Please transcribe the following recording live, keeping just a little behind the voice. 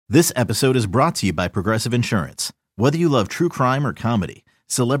This episode is brought to you by Progressive Insurance. Whether you love true crime or comedy,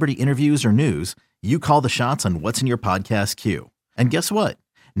 celebrity interviews or news, you call the shots on what's in your podcast queue. And guess what?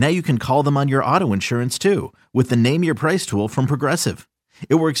 Now you can call them on your auto insurance too with the Name Your Price tool from Progressive.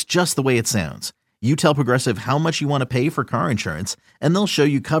 It works just the way it sounds. You tell Progressive how much you want to pay for car insurance, and they'll show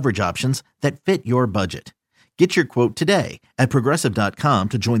you coverage options that fit your budget. Get your quote today at Progressive.com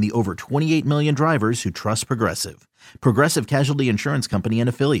to join the over 28 million drivers who trust Progressive. Progressive Casualty Insurance Company and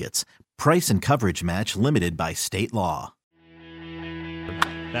Affiliates. Price and coverage match limited by state law.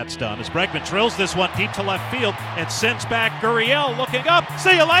 That's done as Bregman drills this one deep to left field and sends back Gurriel looking up.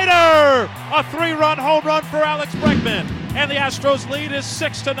 See you later! A 3-run home run for Alex Bregman. And the Astros lead is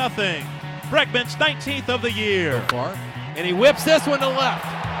 6-0. Bregman's 19th of the year. And he whips this one to left.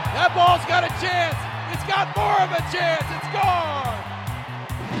 That ball's got a chance. It's got more of a chance. It's gone.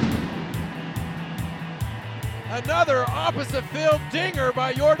 Another opposite field dinger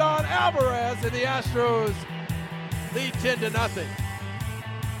by Yordan Alvarez, and the Astros lead 10-0.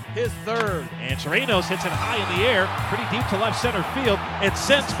 His third. And Chirinos hits it high in the air, pretty deep to left center field. It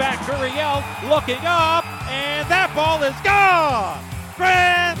sends back Gurriel looking up, and that ball is gone.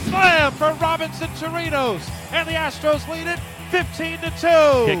 Grand slam for Robinson Chirinos, and the Astros lead it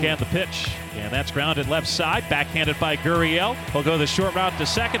 15-2. Kick and the pitch, and that's grounded left side, backhanded by Gurriel. He'll go the short route to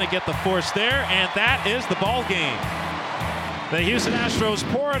second and get the force there, and that is the ball game. The Houston Astros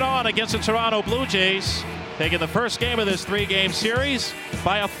pour it on against the Toronto Blue Jays, taking the first game of this 3-game series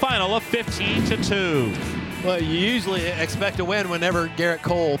by a final of 15-2. Well, you usually expect a win whenever Garrett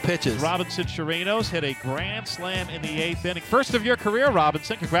Cole pitches. Robinson Chirinos hit a grand slam in the 8th inning. First of your career,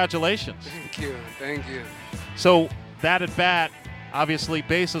 Robinson. Congratulations. Thank you. So that at bat, obviously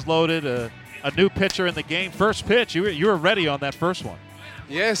bases loaded, a new pitcher in the game. First pitch, you were ready on that first one.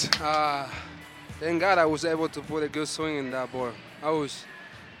 Yes. Thank God I was able to put a good swing in that ball.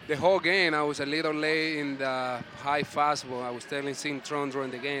 The whole game, I was a little late in the high fastball. I was telling Cintron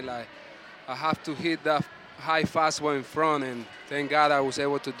during the game, like, I have to hit the high fastball in front, and thank God I was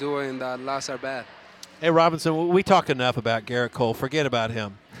able to do it in that last at bat. Hey, Robinson, we talk enough about Garrett Cole. Forget about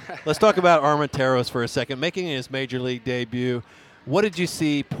him. Let's talk about Armenteros for a second, making his major league debut. What did you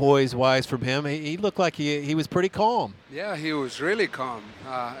see poise-wise from him? He looked like he was pretty calm. Yeah, he was really calm.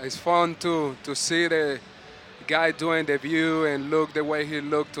 It's fun to see the guy doing debut and look the way he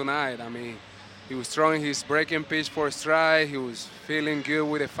looked tonight. I mean, he was throwing his breaking pitch for a strike. He was feeling good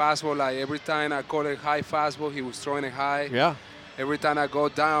with a fastball. Like every time I call it high fastball, he was throwing it high. Yeah. Every time I go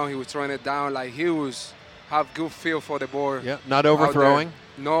down, he was throwing it down. Like he was have good feel for the ball. Yeah. Not overthrowing.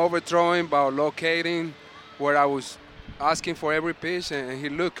 No overthrowing, but locating where I was asking for every pitch, and he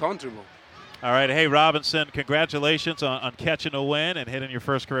looked comfortable. All right. Hey, Robinson, congratulations on catching a win and hitting your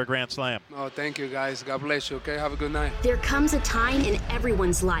first career grand slam. Oh, thank you, guys. God bless you. Okay, have a good night. There comes a time in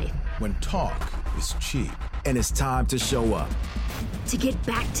everyone's life when talk is cheap and it's time to show up. To get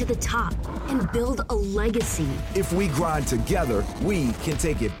back to the top and build a legacy. If we grind together, we can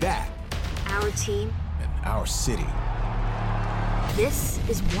take it back. Our team and our city. This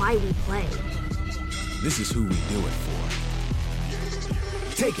is why we play. This is who we do it for.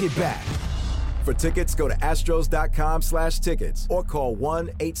 Take it back. For tickets, go to Astros.com/tickets or call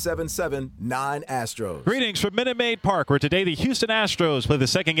 1-877-9-ASTROS. Greetings from Minute Maid Park, where today the Houston Astros play the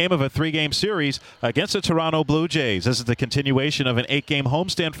second game of a 3-game series against the Toronto Blue Jays. This is the continuation of an 8-game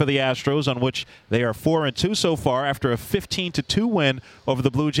homestand for the Astros, on which they are 4-2 so far after a 15-2 win over the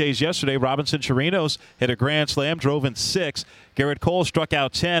Blue Jays yesterday. Robinson Chirinos hit a grand slam, drove in 6. Garrett Cole struck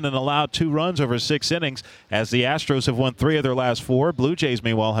out 10 and allowed 2 runs over 6 innings, as the Astros have won 3 of their last 4. Blue Jays,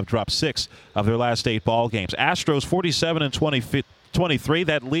 meanwhile, have dropped 6 of their last 8 ball games. Astros 47-23.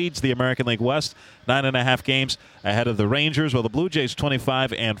 That leads the American League West, 9.5 games ahead of the Rangers, while the Blue Jays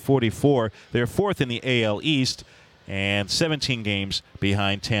 25-44. They're 4th in the AL East and 17 games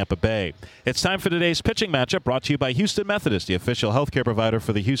behind Tampa Bay. It's time for today's pitching matchup, brought to you by Houston Methodist, the official healthcare provider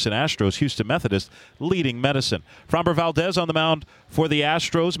for the Houston Astros. Houston Methodist, leading medicine. Framber Valdez on the mound for the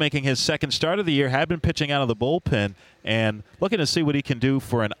Astros, making his second start of the year, had been pitching out of the bullpen and looking to see what he can do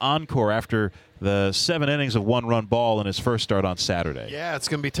for an encore after the 7 innings of 1-run ball in his first start on Saturday. Yeah, it's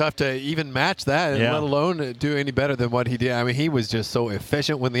going to be tough to even match that, let alone do any better than what he did. I mean, he was just so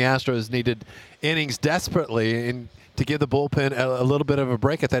efficient when the Astros needed innings desperately, and to give the bullpen a little bit of a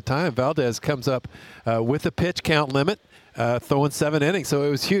break at that time. Valdez comes up with a pitch count limit, throwing 7 innings. So it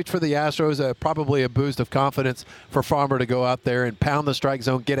was huge for the Astros, probably a boost of confidence for Framber to go out there and pound the strike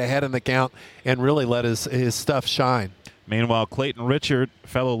zone, get ahead in the count, and really let his stuff shine. Meanwhile, Clayton Richard,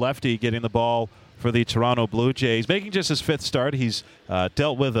 fellow lefty, getting the ball for the Toronto Blue Jays. Making just his 5th start, he's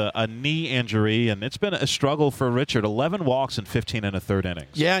dealt with a knee injury, and it's been a struggle for Richard. 11 walks in 15 1/3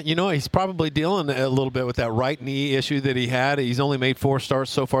 innings. Yeah, he's probably dealing a little bit with that right knee issue that he had. He's only made 4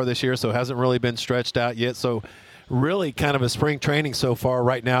 starts so far this year, so hasn't really been stretched out yet. So really kind of a spring training so far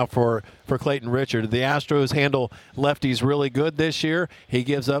right now for Clayton Richard. The Astros handle lefties really good this year. He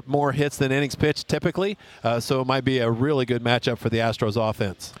gives up more hits than innings pitched typically, so it might be a really good matchup for the Astros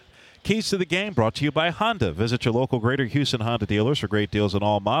offense. Keys to the Game brought to you by Honda. Visit your local Greater Houston Honda dealers for great deals on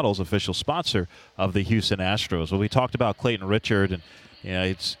all models, official sponsor of the Houston Astros. Well, we talked about Clayton Richard,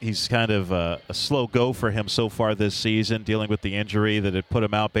 and he's kind of a slow go for him so far this season, dealing with the injury that had put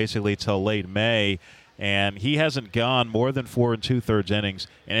him out basically till late May. And he hasn't gone more than 4 2/3 innings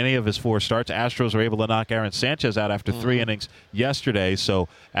in any of his 4 starts. Astros are able to knock Aaron Sanchez out after 3 innings yesterday. So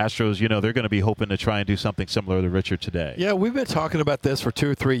Astros, they're going to be hoping to try and do something similar to Richard today. Yeah, we've been talking about this for 2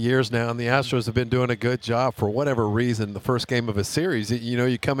 or 3 years now, and the Astros have been doing a good job for whatever reason. The first game of a series,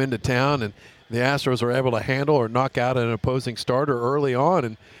 you come into town and the Astros are able to handle or knock out an opposing starter early on,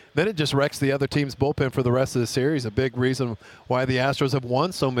 and then it just wrecks the other team's bullpen for the rest of the series. A big reason why the Astros have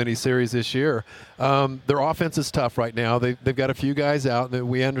won so many series this year. Their offense is tough right now. They've got a few guys out, and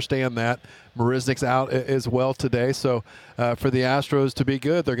we understand that. Marisnik's out as well today. So for the Astros to be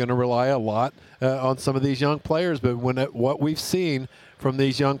good, they're going to rely a lot on some of these young players. But what we've seen from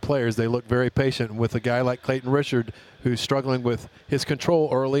these young players, they look very patient. With a guy like Clayton Richard, who's struggling with his control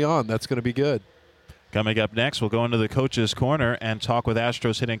early on, that's going to be good. Coming up next, we'll go into the Coach's Corner and talk with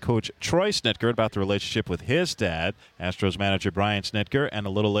Astros hitting coach Troy Snitker about the relationship with his dad, Astros manager Brian Snitker. And a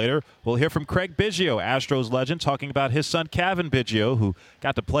little later, we'll hear from Craig Biggio, Astros legend, talking about his son Cavan Biggio, who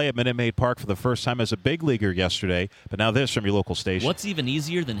got to play at Minute Maid Park for the first time as a big leaguer yesterday. But now this from your local station. What's even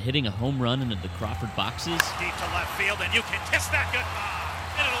easier than hitting a home run into the Crawford boxes? Deep to left field, and you can kiss that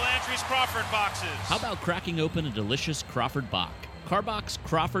goodbye into the Landry's Crawford boxes. How about cracking open a delicious Crawford Bach? Carbox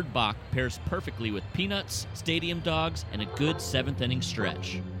Crawford Bach pairs perfectly with peanuts, stadium dogs, and a good 7th-inning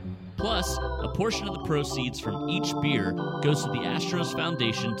stretch. Plus, a portion of the proceeds from each beer goes to the Astros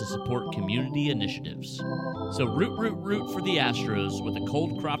Foundation to support community initiatives. So root for the Astros with a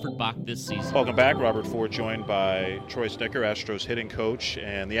cold Crawford Bach this season. Welcome back. Robert Ford joined by Troy Snitker, Astros hitting coach.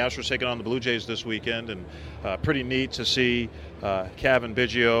 And the Astros taking on the Blue Jays this weekend. And pretty neat to see Cavan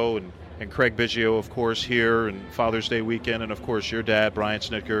Biggio and Craig Biggio, of course, here and Father's Day weekend. And, of course, your dad, Brian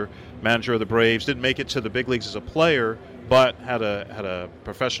Snitker, manager of the Braves. Didn't make it to the big leagues as a player, but had a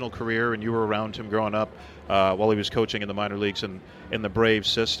professional career, and you were around him growing up while he was coaching in the minor leagues and in the Braves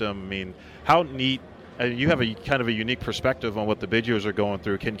system. I mean, how neat. You have a kind of a unique perspective on what the Biggios are going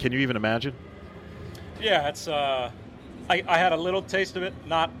through. Can you even imagine? Yeah, it's I had a little taste of it,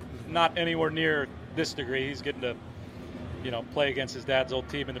 not anywhere near this degree. He's getting to play against his dad's old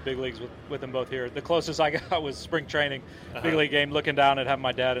team in the big leagues with them both here. The closest I got was spring training, big league game, looking down and having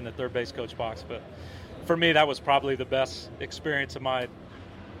my dad in the third base coach box. But for me, that was probably the best experience of my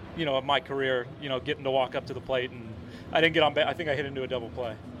career, getting to walk up to the plate. And I didn't get on base. I think I hit into a double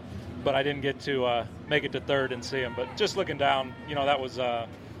play, but I didn't get to make it to third and see him. But just looking down, that was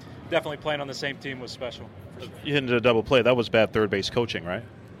definitely playing on the same team was special. You hit into a double play. That was bad third base coaching, right?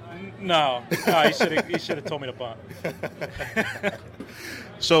 No, he should have told me to bunt.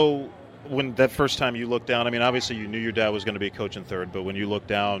 So when that first time you looked down, I mean, obviously you knew your dad was going to be coaching third, but when you looked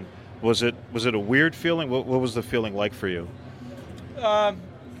down, was it a weird feeling? What was the feeling like for you? I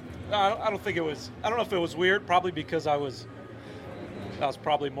don't think it was. I don't know if it was weird. Probably because I was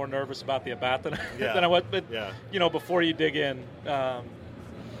probably more nervous about the at-bat than I was. But before you dig in,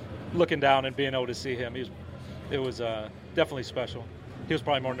 looking down and being able to see him, it was definitely special. He was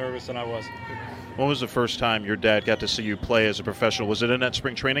probably more nervous than I was. When was the first time your dad got to see you play as a professional? Was it in that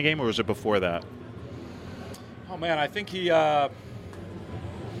spring training game, or was it before that? Oh man, I think he got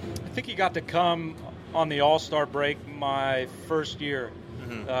to come on the All-Star break my first year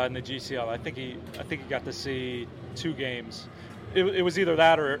in the GCL. I think he got to see 2 games. It was either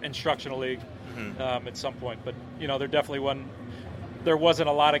that or instructional league at some point. But there wasn't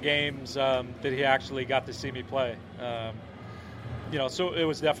a lot of games that he actually got to see me play. So it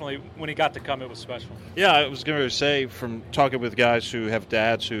was definitely, when he got to come, it was special. Yeah, I was going to say, from talking with guys who have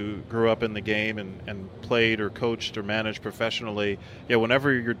dads who grew up in the game and played or coached or managed professionally,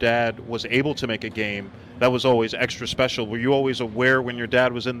 whenever your dad was able to make a game, that was always extra special. Were you always aware when your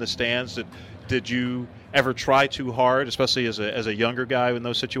dad was in the stands? Did you ever try too hard, especially as a younger guy in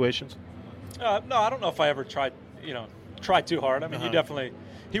those situations? No, I don't know if I ever tried too hard. I mean,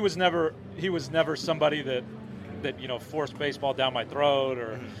 he was never somebody that forced baseball down my throat,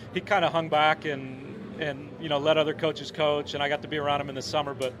 or he kind of hung back and let other coaches coach, and I got to be around him in the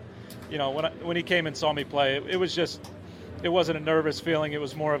summer. But when he came and saw me play, it wasn't a nervous feeling. It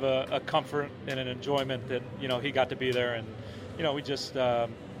was more of a comfort and an enjoyment that, he got to be there. And, we just, I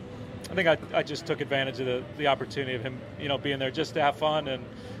think I just took advantage of the opportunity of him, being there just to have fun. And,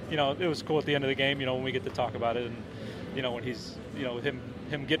 it was cool at the end of the game, when we get to talk about it and, when he's,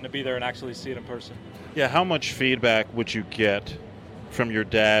 him getting to be there and actually see it in person. Yeah, how much feedback would you get from your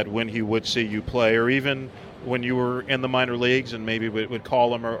dad when he would see you play, or even when you were in the minor leagues and maybe would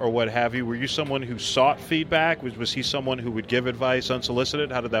call him or what have you? Were you someone who sought feedback? Was he someone who would give advice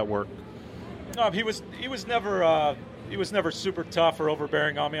unsolicited? How did that work? No, he was never super tough or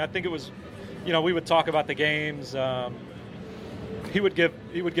overbearing on me. I think it was, we would talk about the games. He would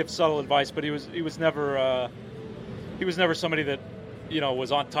give subtle advice, but he was never somebody that,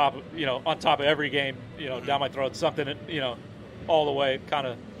 was on top of every game, down my throat, something, all the way, kind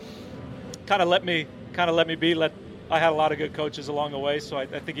of let me be. I had a lot of good coaches along the way, so I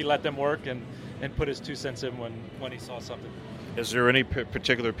think he let them work and put his 2 cents in when he saw something. Is there any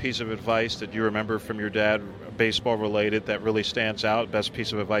particular piece of advice that you remember from your dad, baseball related, that really stands out? Best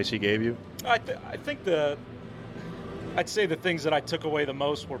piece of advice he gave you? I think I'd say the things that I took away the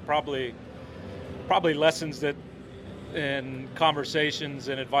most were probably lessons that and conversations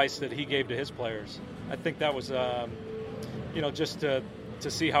and advice that he gave to his players. I think that was just to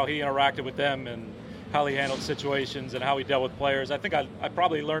see how he interacted with them and how he handled situations and how he dealt with players. I think I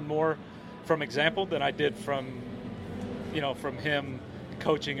probably learned more from example than I did from him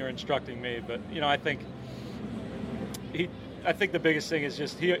coaching or instructing me. But I think the biggest thing is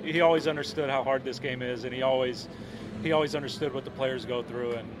just he always understood how hard this game is, and he always understood what the players go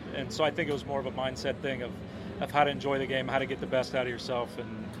through, and so I think it was more of a mindset thing of how to enjoy the game, how to get the best out of yourself,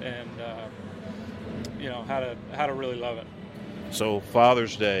 and how to really love it. So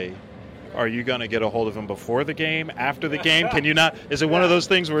Father's Day, are you going to get a hold of him before the game, after the game? Can you not? Is it one of those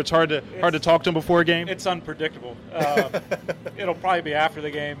things where it's hard to talk to him before a game? It's unpredictable. It'll probably be after the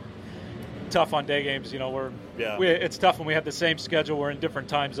game. Tough on day games, it's tough when we have the same schedule. We're in different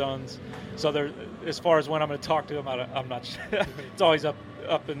time zones, so as far as when I'm going to talk to him, I'm not sure. It's always up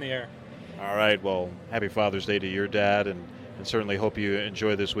in the air. All right, well, happy Father's Day to your dad, and certainly hope you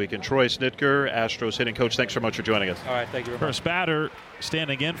enjoy this weekend. Troy Snitker, Astros hitting coach, thanks so much for joining us. All right, thank you very much. First batter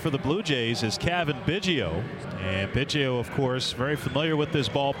standing in for the Blue Jays is Cavan Biggio, and Biggio, of course, very familiar with this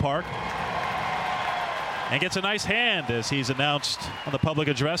ballpark, and gets a nice hand as he's announced on the public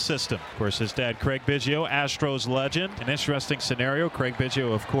address system. Of course, his dad, Craig Biggio, Astros legend. An interesting scenario. Craig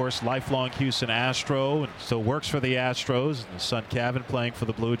Biggio, of course, lifelong Houston Astro, and still works for the Astros. And his son, Cavan, playing for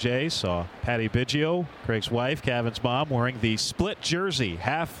the Blue Jays. Saw Patty Biggio, Craig's wife, Cavan's mom, wearing the split jersey.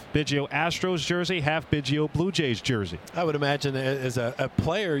 Half Biggio Astros jersey, half Biggio Blue Jays jersey. I would imagine as a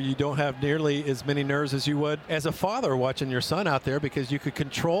player, you don't have nearly as many nerves as you would as a father watching your son out there, because you could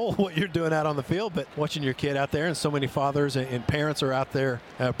control what you're doing out on the field, but watching your kid out there, and so many fathers and parents are out there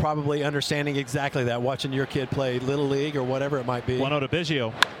probably understanding exactly that, watching your kid play Little League or whatever it might be. 1-0 to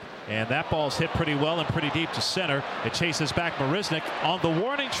Biggio. And that ball's hit pretty well and pretty deep to center. It chases back Marisnick on the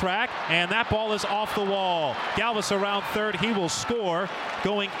warning track, and that ball is off the wall. Galvis around third. He will score.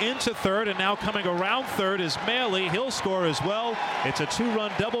 Going into third, and now coming around third is Maile. He'll score as well. It's a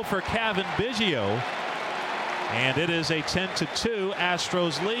 2-run double for Cavan Biggio. And it is a 10-2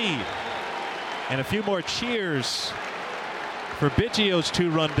 Astros lead. And a few more cheers for Biggio's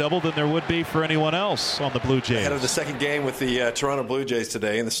 2-run double than there would be for anyone else on the Blue Jays. Ahead of the second game with the Toronto Blue Jays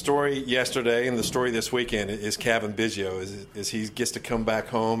today, and the story yesterday and the story this weekend is Cavan Biggio, as he gets to come back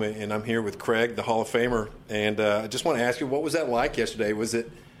home, and I'm here with Craig, the Hall of Famer. And I just want to ask you, what was that like yesterday? Was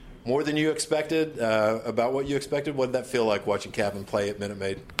it more than you expected, about what you expected? What did that feel like watching Cavan play at Minute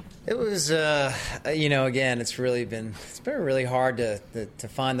Maid? It was, again, it's been really hard to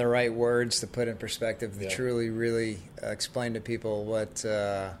find the right words to put in perspective to truly, really explain to people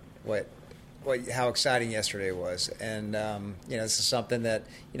how exciting yesterday was. And this is something that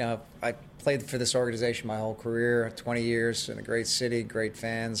I played for this organization my whole career, 20 years in a great city, great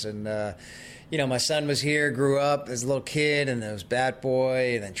fans, and my son was here, grew up as a little kid, and then was Bat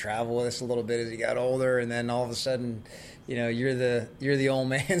Boy, and then traveled with us a little bit as he got older, and then all of a sudden, you're the old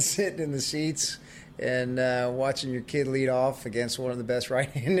man sitting in the seats and watching your kid lead off against one of the best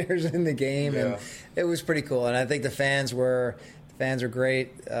right-handers in the game, and it was pretty cool. And I think the fans were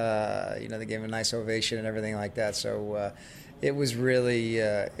great. They gave him a nice ovation and everything like that. So it was really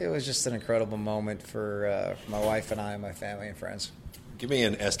it was just an incredible moment for my wife and I and my family and friends. Give me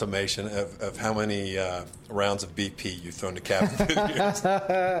an estimation of how many rounds of BP you've thrown to Cavan.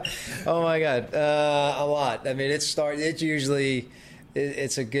 Oh my God, a lot. I mean, it usually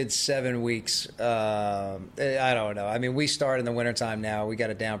it's a good 7 weeks. I don't know. I mean, we start in the wintertime now. We got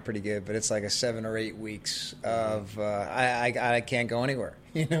it down pretty good, but it's like a 7 or 8 weeks of I can't go anywhere.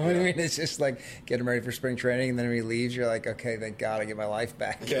 You know what I mean? It's just like getting ready for spring training, and then when he leaves, you're like, okay, thank God I get my life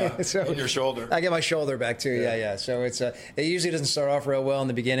back. Yeah, so and your shoulder. I get my shoulder back too. Yeah. So it's it usually doesn't start off real well in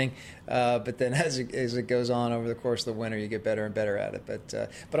the beginning, but then as it goes on over the course of the winter, you get better and better at it.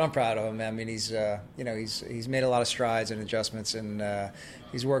 But I'm proud of him. I mean, he's made a lot of strides and adjustments, and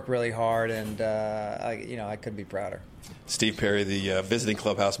he's worked really hard, and I couldn't be prouder. Steve Perry, the visiting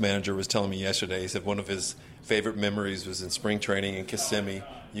clubhouse manager, was telling me yesterday, he said one of his favorite memories was in spring training in Kissimmee.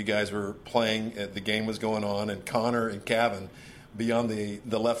 You guys were playing, the game was going on, and Connor and Kevin, beyond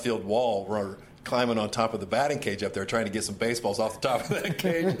the left field wall, were climbing on top of the batting cage up there trying to get some baseballs off the top of that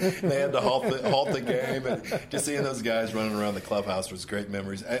cage. They had to halt the game. And just seeing those guys running around the clubhouse was great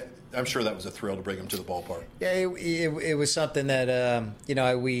memories. I'm sure that was a thrill to bring them to the ballpark. Yeah, it was something that,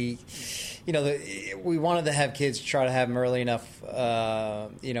 we wanted to have kids, try to have them early enough,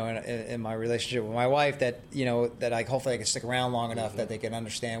 in my relationship with my wife that hopefully I could stick around long enough that they can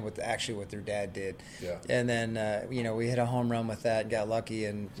understand what their dad did. Yeah. And then, we hit a home run with that and got lucky,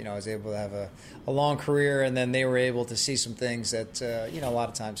 and, I was able to have a long career, and then they were able to see some things that, a lot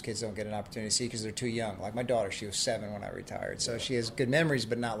of times kids don't get an opportunity to see because they're too young. Like my daughter, she was 7 when I retired, so she has good memories,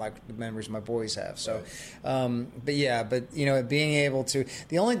 but not like the memories my boys have. So, being able to,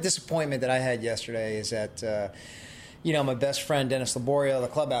 the only disappointment that I had yesterday is that, my best friend Dennis Laborio, the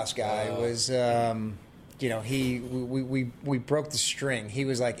clubhouse guy, was, we broke the string. He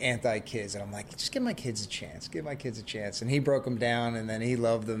was like anti-kids, and I'm like, just give my kids a chance. And he broke them down, and then he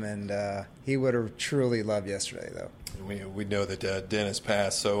loved them, and he would have truly loved yesterday, though. We know that Dennis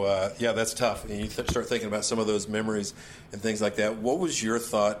passed, so that's tough. And you start thinking about some of those memories and things like that. What was your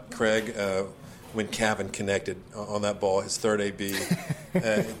thought, Craig, when Kevin connected on that ball, his third AB,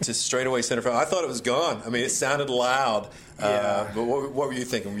 to straightaway center field? I thought it was gone. I mean, it sounded loud. But what were you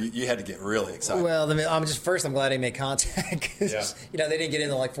thinking? You had to get really excited. Well, I'm glad he made contact. They didn't get in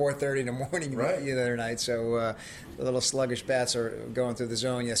until like 4:30 in the morning the other night, so the little sluggish bats are going through the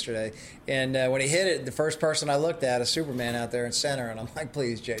zone yesterday. And when he hit it, the first person I looked at, a Superman out there in center, and I'm like,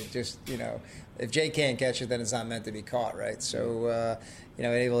 please, Jay, just, if Jay can't catch it, then it's not meant to be caught, right? So,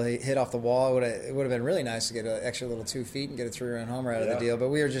 able to hit off the wall, it would have been really nice to get an extra little 2 feet and get a 3-run homer out of the deal. But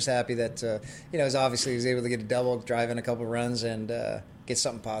we were just happy that, he was able to get a double, drive in a couple runs, and get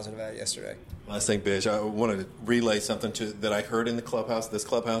something positive out of yesterday. Last thing, Bish, I wanted to relay something that I heard in this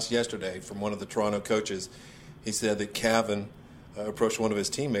clubhouse yesterday from one of the Toronto coaches. He said that Kevin approached one of his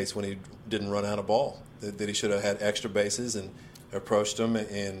teammates when he didn't run out of ball, that he should have had extra bases, and approached him,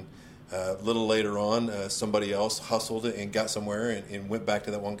 and a little later on, somebody else hustled it and got somewhere and went back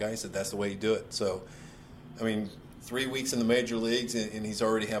to that one guy. He said that's the way you do it. So, 3 weeks in the major leagues, and he's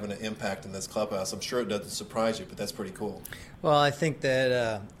already having an impact in this clubhouse. I'm sure it doesn't surprise you, but that's pretty cool. Well, I think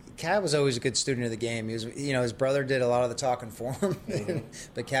that Cav was always a good student of the game. He was, his brother did a lot of the talking for him,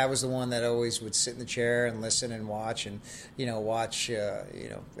 but Cav was the one that always would sit in the chair and listen and watch, and watch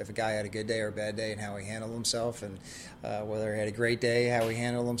if a guy had a good day or a bad day and how he handled himself, and whether he had a great day, how he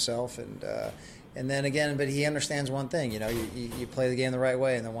handled himself, and then again, but he understands one thing, you play the game the right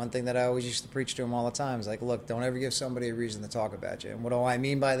way. And the one thing that I always used to preach to him all the time is like, look, don't ever give somebody a reason to talk about you. And what do I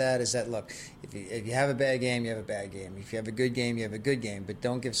mean by that is that, look, if you have a bad game, you have a bad game. If you have a good game, you have a good game. But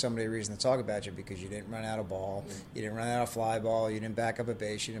don't give somebody a reason to talk about you because you didn't run out of ball, you didn't run out of fly ball, you didn't back up a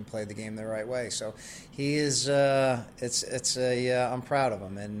base, you didn't play the game the right way. So he is, I'm proud of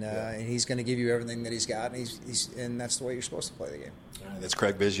him, and he's going to give you everything that he's got, and that's the way you're supposed to play the game. All right, that's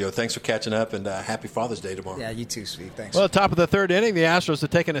Craig Biggio. Thanks for catching up, and happy Father's Day tomorrow. Yeah, you too, Steve. Thanks. Well, top of the third inning, the Astros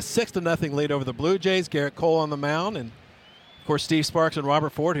have taken a 6-0 lead over the Blue Jays. Garrett Cole on the mound, and of course Steve Sparks and Robert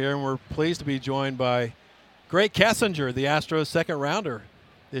Ford here, and we're pleased to be joined by Gray Kessinger, the Astros' second rounder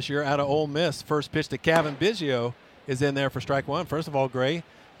this year out of Ole Miss. First pitch to Cavan Biggio is in there for strike one. First of all, Gray,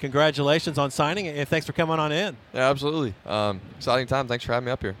 congratulations on signing, and thanks for coming on in. Yeah, absolutely. Exciting time. Thanks for having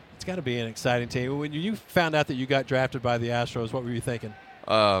me up here. It's got to be an exciting team. When you found out that you got drafted by the Astros, what were you thinking?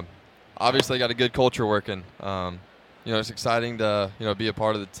 Obviously, got a good culture working. It's exciting to be a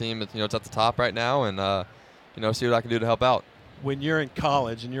part of the team. It's at the top right now, and see what I can do to help out. When you're in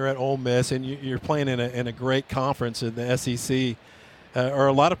college and you're at Ole Miss and you're playing in a great conference in the SEC, are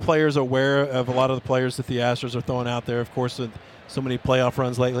a lot of players aware of a lot of the players that the Astros are throwing out there? Of course, with so many playoff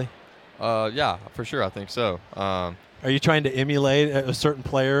runs lately. Yeah, for sure. I think so. Are you trying to emulate a certain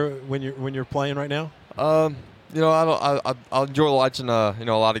player when you're playing right now? I enjoy watching a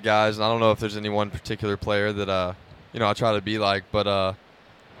lot of guys, and I don't know if there's any one particular player that I try to be like, but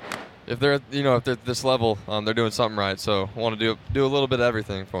if they're at this level, they're doing something right. So I want to do a little bit of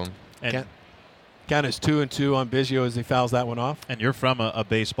everything for them. And count is 2-2 on Biggio as he fouls that one off. And you're from a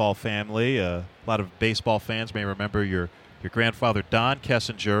baseball family. A lot of baseball fans may remember your grandfather, Don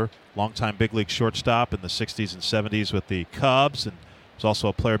Kessinger, longtime big league shortstop in the 60s and 70s with the Cubs, and was also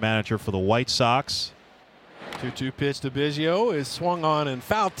a player-manager for the White Sox. 2-2 pitch to Biggio is swung on and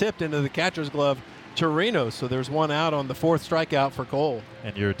foul-tipped into the catcher's glove, Torino. So there's one out on the fourth strikeout for Cole.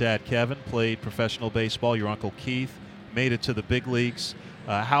 And your dad, Kevin, played professional baseball. Your uncle, Keith, made it to the big leagues.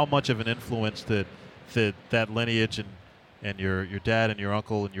 How much of an influence did that lineage and your dad and your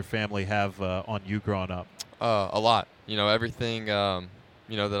uncle and your family have on you growing up? A lot. Everything that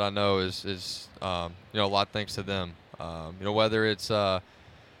I know is a lot thanks to them. Whether it's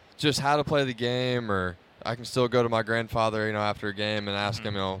just how to play the game, or I can still go to my grandfather, after a game and ask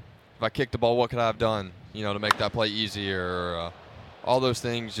him, if I kicked the ball, what could I have done, to make that play easier? Or, all those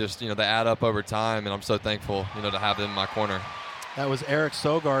things just, they add up over time, and I'm so thankful, to have them in my corner. That was Eric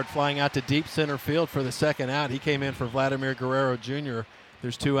Sogard flying out to deep center field for the second out. He came in for Vladimir Guerrero Jr.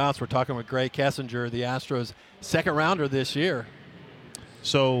 There's 2 outs. We're talking with Gray Kessinger, the Astros' second rounder this year.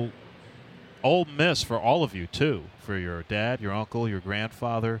 So Ole Miss for all of you, too, for your dad, your uncle, your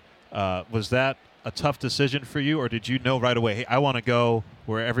grandfather. Was that a tough decision for you, or did you know right away, hey, I want to go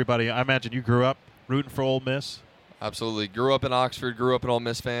where everybody – I imagine you grew up rooting for Ole Miss? Absolutely. Grew up in Oxford, grew up an Ole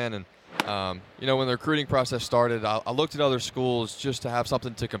Miss fan, and when the recruiting process started, I looked at other schools just to have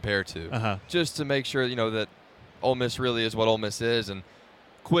something to compare to, just to make sure, that Ole Miss really is what Ole Miss is, and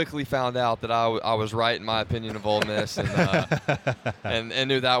quickly found out that I was right in my opinion of Ole Miss, and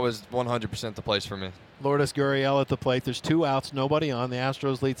knew that was 100% the place for me. Lourdes Gurriel at the plate. There's 2 outs, nobody on. The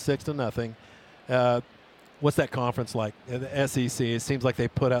Astros lead 6-0. What's that conference like? The SEC. It seems like they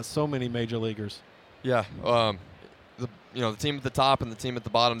put out so many major leaguers. Yeah. The team at the top and the team at the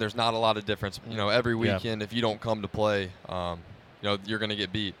bottom, there's not a lot of difference. Every weekend, if you don't come to play, you're going to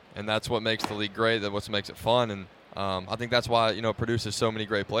get beat. And that's what makes the league great. That's what makes it fun. And I think that's why, it produces so many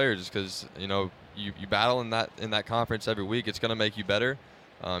great players, is because, you battle in that conference every week. It's going to make you better.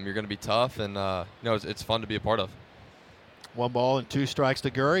 You're going to be tough, and, it's fun to be a part of. 1 ball and 2 strikes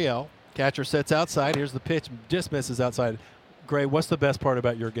to Gurriel. Catcher sits outside. Here's the pitch. Just misses outside. Gray, what's the best part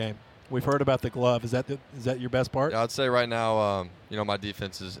about your game? We've heard about the glove. Is that your best part? Yeah, I'd say right now, my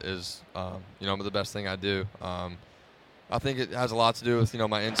defense is the best thing I do. I think it has a lot to do with,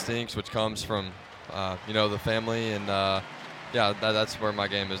 my instincts, which comes from, the family. And, that's where my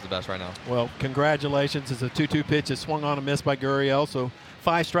game is the best right now. Well, congratulations. It's a 2-2 pitch. It's swung on and missed by Gurriel. So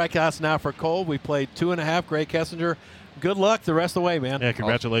 5 strikeouts now for Cole. We played 2.5. Gray Kessinger, good luck the rest of the way, man. Yeah,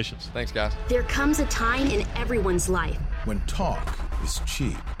 congratulations. Awesome. Thanks, guys. There comes a time in everyone's life when talk is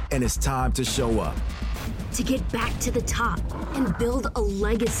cheap. And it's time to show up. To get back to the top and build a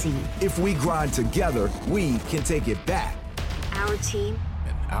legacy. If we grind together, we can take it back. Our team.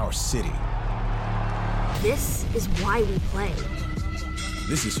 And our city. This is why we play.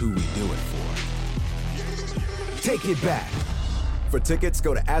 This is who we do it for. Take it back. For tickets,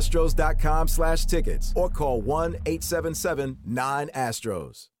 go to Astros.com/tickets or call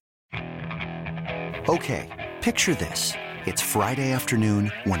 1-877-9-ASTROS. Okay, picture this. It's Friday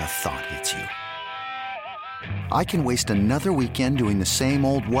afternoon when a thought hits you. I can waste another weekend doing the same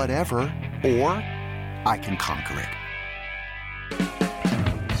old whatever, or I can conquer it.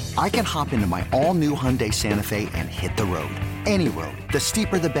 I can hop into my all-new Hyundai Santa Fe and hit the road. Any road. The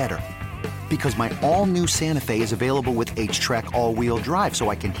steeper, the better. Because my all-new Santa Fe is available with H-Track all-wheel drive, so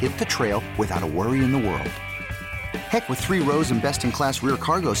I can hit the trail without a worry in the world. Heck, with 3 rows and best-in-class rear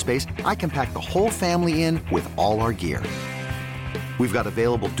cargo space, I can pack the whole family in with all our gear. We've got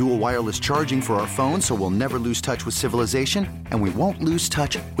available dual wireless charging for our phones, so we'll never lose touch with civilization, and we won't lose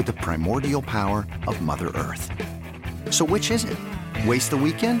touch with the primordial power of Mother Earth. So which is it? Waste the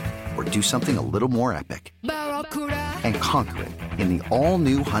weekend or do something a little more epic? And conquer it in the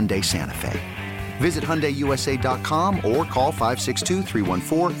all-new Hyundai Santa Fe. Visit HyundaiUSA.com or call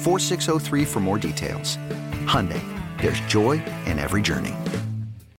 562-314-4603 for more details. Hyundai, there's joy in every journey.